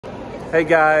Hey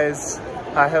guys,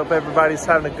 I hope everybody's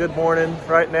having a good morning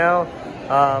right now.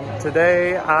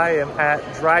 Today I am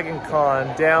at Dragon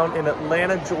Con down in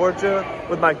Atlanta, Georgia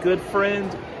with my good friend.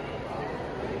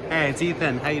 Hey, it's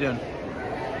Ethan. How you doing?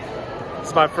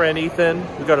 It's my friend Ethan.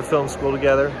 We go to film school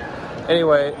together.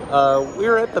 Anyway,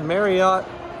 we're at the Marriott.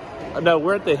 No,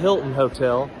 we're at the Hilton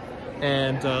Hotel.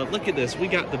 And look at this. We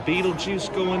got the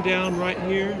Beetlejuice going down right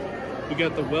here. We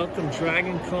got the Welcome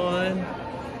Dragon Con.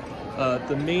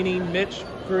 The meaning Mitch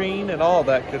Green and all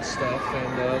that good stuff,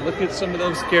 and look at some of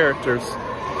those characters.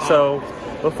 So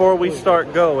before we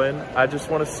start going, I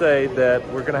just want to say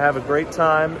that we're gonna have a great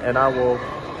time, and I will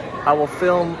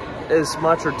film as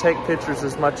much or take pictures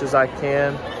as much as I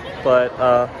can, but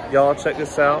y'all check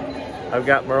this out. I've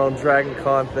got my own Dragon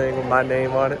Con thing with my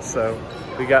name on it, so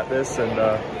we got this,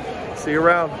 and see you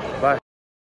around. Bye.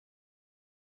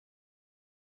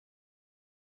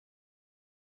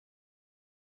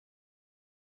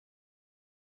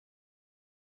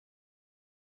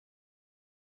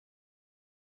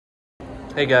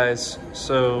 Hey guys,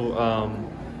 so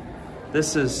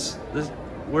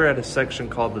we're at a section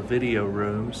called the video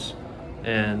rooms,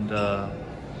 and we got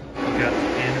the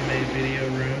anime video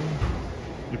room,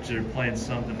 which they're playing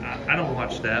something. I don't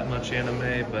watch that much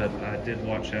anime, but I did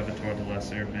watch Avatar: The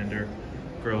Last Airbender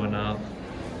growing up.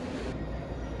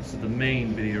 This is the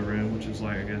main video room, which is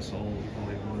like, I guess, old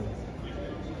Hollywood.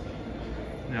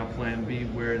 Now playing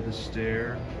Beware the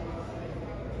Stare.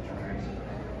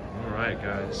 All right,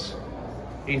 guys.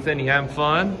 Ethan, you having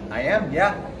fun? I am,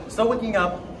 yeah. Still waking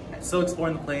up, still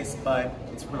exploring the place, but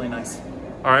it's really nice.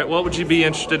 All right, what would you be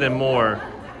interested in more?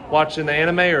 Watching the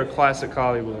anime or classic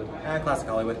Hollywood? Classic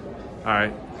Hollywood. All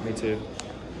right, me too.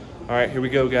 All right, here we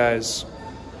go, guys.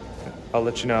 I'll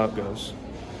let you know how it goes.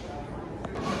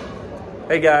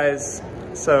 Hey guys,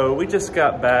 so we just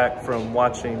got back from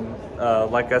watching,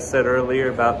 like I said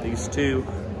earlier, about these two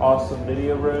awesome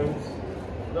video rooms.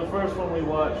 The first one we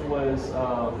watched was,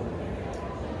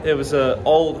 it was an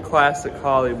old classic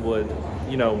Hollywood,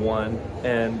 one,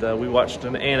 and we watched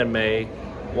an anime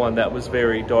one that was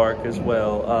very dark as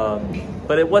well.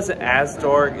 But it wasn't as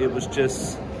dark. It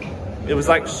was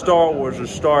like Star Wars or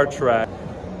Star Trek,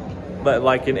 but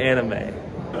like an anime.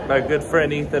 My good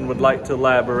friend Ethan would like to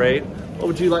elaborate. What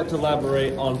would you like to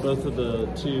elaborate on both of the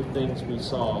two things we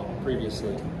saw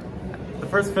previously? The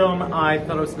first film, I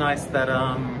thought it was nice that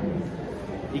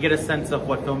you get a sense of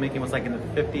what filmmaking was like in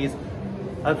the 50s.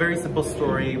 A very simple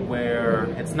story where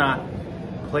it's not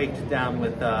plagued down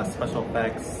with special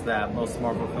effects that most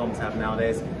Marvel films have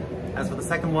nowadays. As for the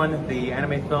second one, the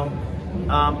anime film,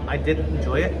 I did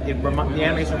enjoy it. The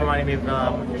animation reminded me of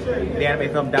the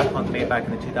anime film Daft Punk made back in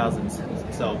the 2000s.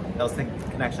 So that was the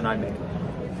connection I made.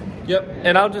 Yep,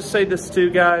 and I'll just say this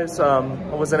too, guys. I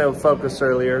wasn't able to focus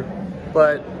earlier,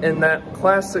 but in that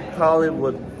classic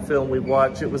Hollywood film we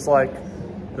watched, it was like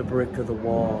the brick of the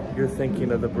wall. You're thinking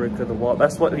of the brick of the wall.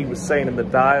 That's what he was saying in the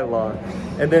dialogue.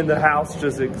 And then the house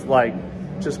just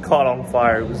caught on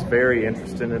fire. It was very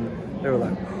interesting, and they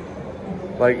were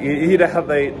like you know how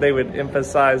they would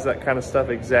emphasize that kind of stuff,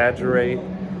 exaggerate,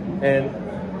 and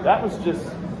that was just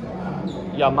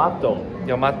Yamato.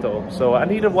 So I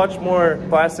need to watch more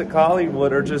classic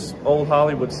Hollywood or just old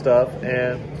Hollywood stuff,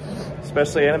 and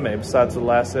especially anime besides the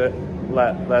last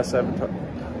Avatar: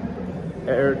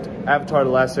 The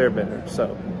Last Airbender.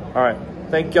 So, all right,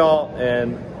 thank y'all,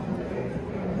 and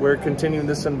we're continuing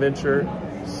this adventure.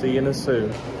 See you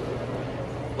soon.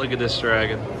 Look at this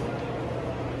dragon.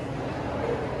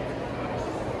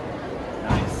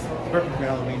 Nice. Perfect for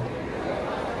Halloween.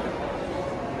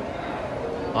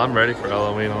 I'm ready for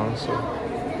Halloween, honestly.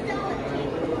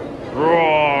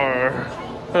 Roar!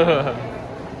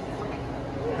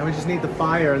 Now we just need the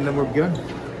fire, and then we're good.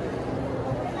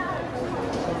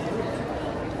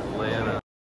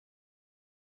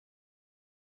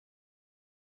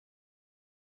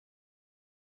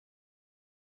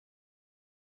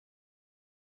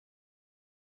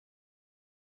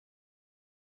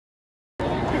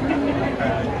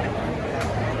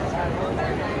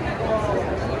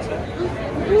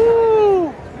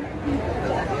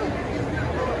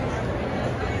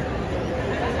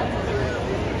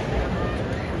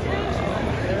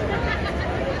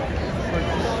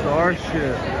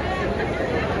 Starship.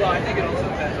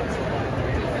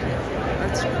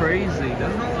 That's crazy.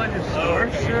 Doesn't it look like a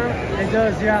starship? It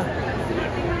does, yeah.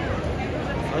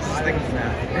 I was just thinking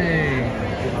that. Hey.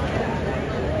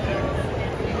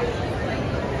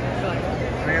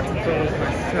 I have to build this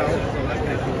myself, so that's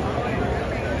pretty cool.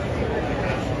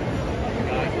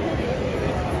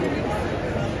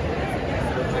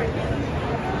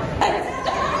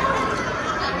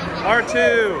 R2.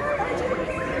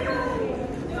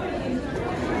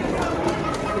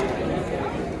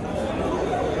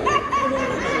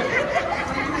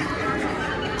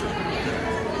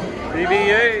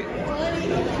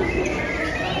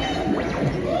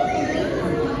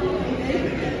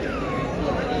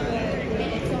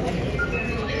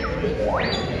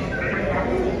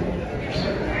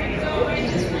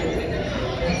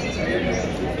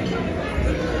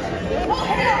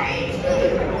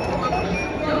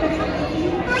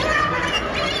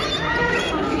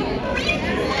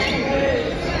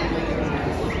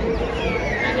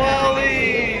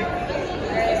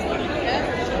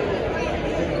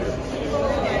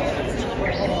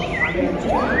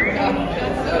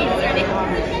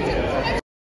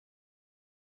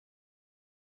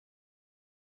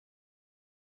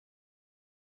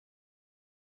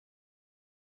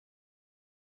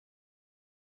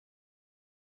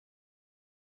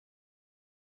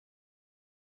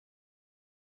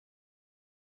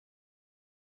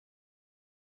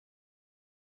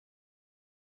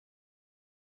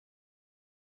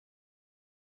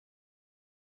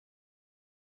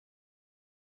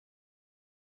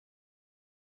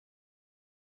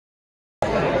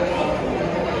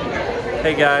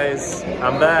 Hey guys,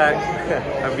 I'm back.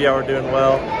 Hope y'all are doing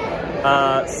well.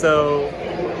 So,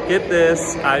 get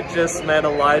this, I just met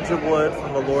Elijah Wood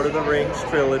from the Lord of the Rings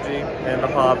trilogy and The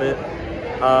Hobbit.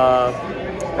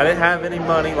 I didn't have any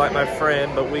money like my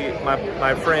friend, but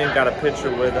my friend got a picture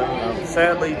with him.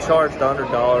 Sadly, he charged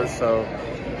 $100, so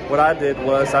what I did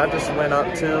was I just went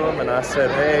up to him and I said,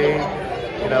 hey,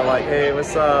 you know, like, hey,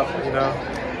 what's up, you know?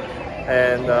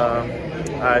 And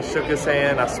I shook his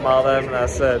hand, I smiled at him, and I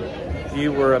said,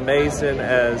 you were amazing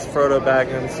as Frodo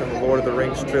Baggins in the Lord of the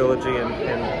Rings trilogy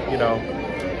and you know,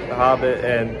 The Hobbit.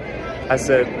 And I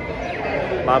said,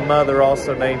 my mother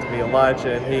also named me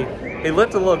Elijah, and he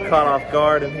looked a little caught off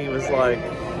guard, and he was like,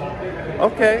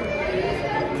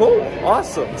 okay, cool,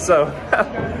 awesome. So,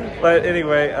 but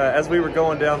anyway, as we were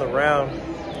going down the round,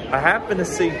 I happened to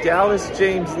see Dallas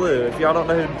James Liu. If y'all don't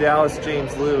know who Dallas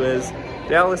James Liu is,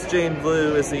 Dallas James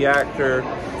Liu is the actor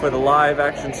for the live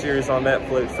action series on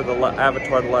Netflix for the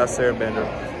Avatar: The Last Airbender.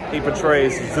 He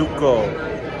portrays Zuko.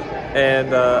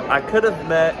 And I could have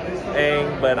met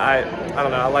Aang, but I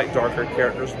don't know, I like darker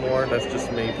characters more. That's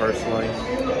just me personally.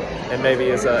 And maybe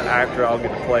as an actor I'll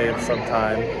get to play him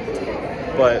sometime.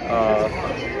 But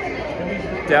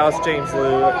Dallas James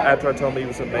Liu, after I told him he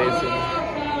was amazing,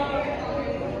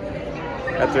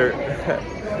 after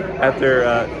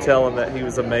telling that he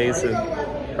was amazing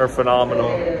or phenomenal,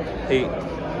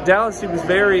 Dallas, he was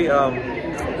very,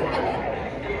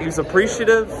 he was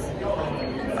appreciative.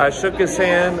 I shook his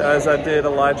hand as I did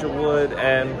Elijah Wood,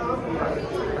 and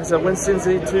I said, when's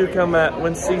season 2 coming out?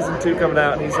 When's season 2 coming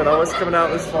out? And he said, oh, it's coming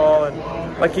out this fall.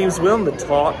 And like, he was willing to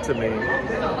talk to me.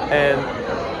 And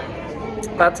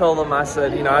I told him, I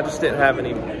said, you know, I just didn't have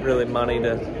any really money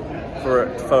for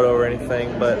a photo or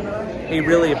anything, but he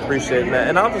really appreciated that.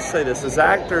 And I'll just say this, as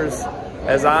actors,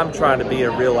 as I'm trying to be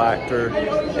a real actor,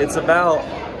 it's about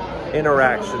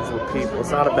interactions with people.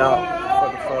 It's not about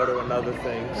for the photo and other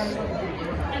things.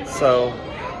 So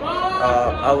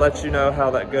I'll let you know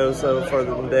how that goes though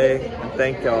further today, and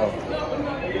thank y'all.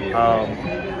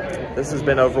 This has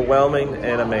been overwhelming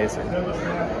and amazing.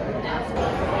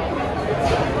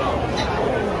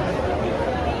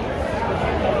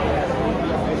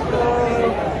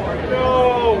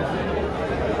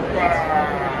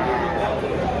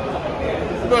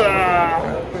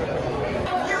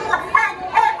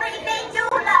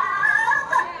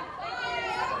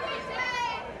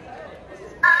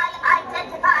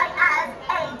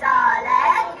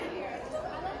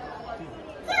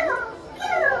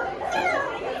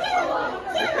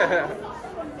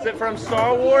 Is it from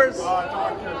Star Wars?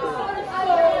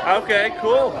 Okay,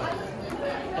 cool.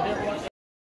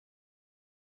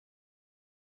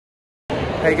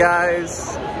 Hey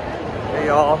guys, hey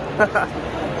y'all.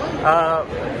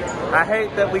 I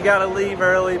hate that we gotta leave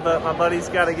early, but my buddy's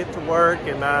gotta get to work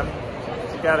and I'm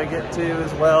gotta get to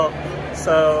as well.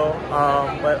 So,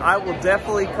 but I will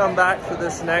definitely come back for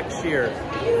this next year.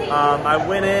 I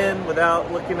went in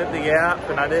without looking at the app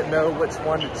and I didn't know which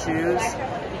one to choose.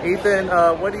 Ethan,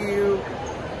 what do you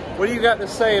got to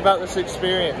say about this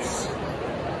experience?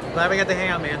 Glad we got to hang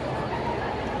out, man.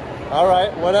 All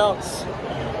right, what else?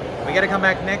 We got to come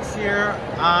back next year.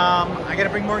 I got to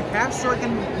bring more cash so I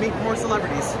can meet more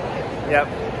celebrities. Yep.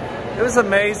 It was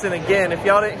amazing. Again, if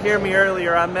y'all didn't hear me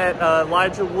earlier, I met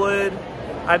Elijah Wood.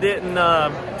 I didn't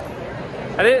have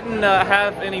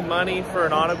any money for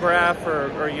an autograph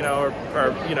or you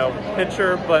know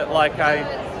picture, but like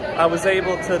I was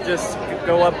able to just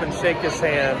go up and shake his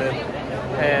hand,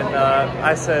 and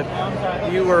I said,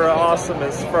 you were awesome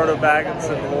as Frodo Baggins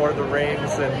in the Lord of the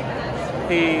Rings. And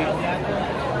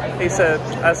he said,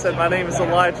 I said, my name is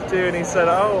Elijah too, and he said,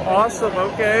 oh, awesome,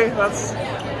 okay.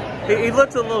 He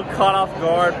looked a little caught off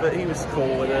guard, but he was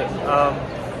cool with it.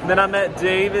 And then I met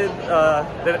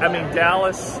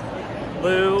Dallas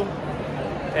Liu,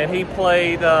 and he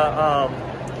played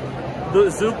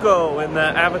Zuko in the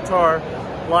Avatar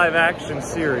live action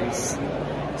series.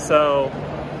 So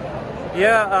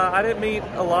yeah, I didn't meet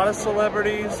a lot of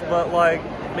celebrities, but like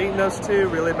meeting those two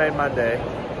really made my day.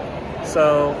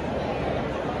 So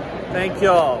thank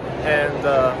y'all, and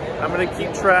I'm gonna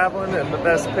keep traveling, and the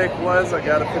best pick was I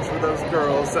got a picture of those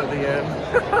girls at the end.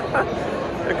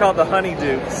 They're called the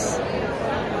Honeydukes.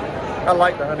 I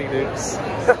like the Honeydukes.